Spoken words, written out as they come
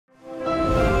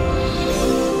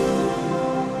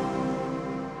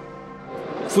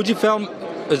Fujifilm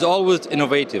is always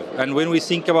innovative, and when we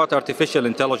think about artificial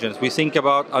intelligence, we think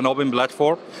about an open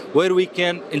platform where we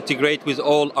can integrate with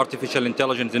all artificial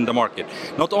intelligence in the market.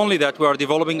 Not only that, we are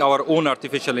developing our own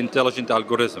artificial intelligence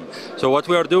algorithm. So what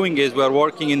we are doing is we are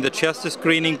working in the chest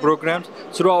screening programs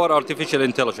through our artificial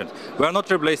intelligence. We are not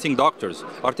replacing doctors.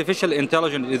 Artificial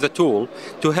intelligence is a tool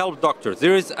to help doctors.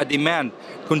 There is a demand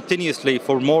continuously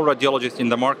for more radiologists in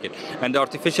the market, and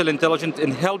artificial intelligence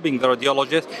in helping the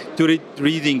radiologist to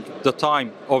reading the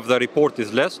time of the report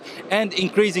is less and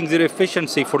increasing their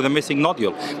efficiency for the missing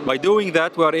nodule. By doing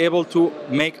that, we are able to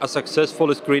make a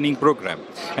successful screening program.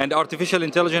 And artificial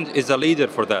intelligence is a leader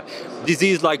for that.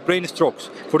 Disease like brain strokes.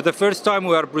 For the first time,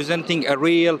 we are presenting a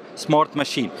real smart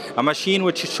machine, a machine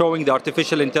which is showing the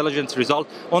artificial intelligence result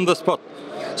on the spot.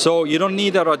 So you don't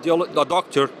need a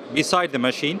doctor beside the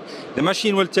machine. The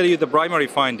machine will tell you the primary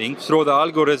finding through the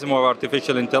algorithm of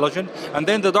artificial intelligence, and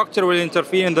then the doctor will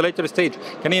intervene in the later stage.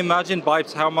 Can you imagine,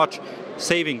 Pipes, how much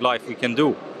saving life we can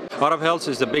do? Arab Health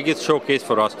is the biggest showcase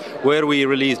for us, where we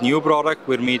release new product,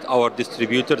 we meet our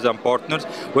distributors and partners,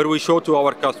 where we show to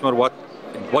our customer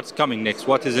what's coming next,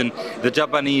 what is in the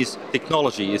Japanese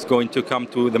technology is going to come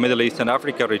to the Middle East and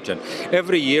Africa region.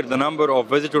 Every year, the number of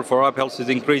visitors for Arab Health is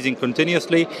increasing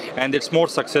continuously, and it's more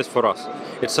success for us.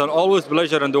 It's an always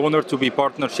pleasure and honor to be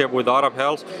partnership with Arab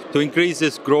Health to increase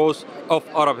this growth of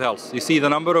Arab Health. You see the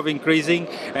number of increasing,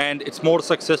 and it's more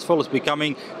successful. It's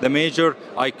becoming the major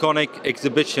iconic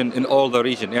exhibition in all the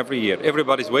region every year.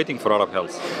 Everybody's waiting for Arab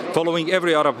Health. Following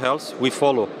every Arab Health, we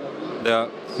follow the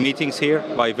meetings here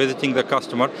by visiting the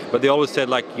customer, but they always said,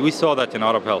 like, we saw that in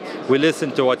Arab Health. We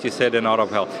listened to what you said in Arab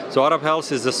Health. So Arab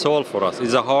Health is the soul for us,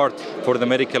 is the heart for the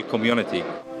medical community.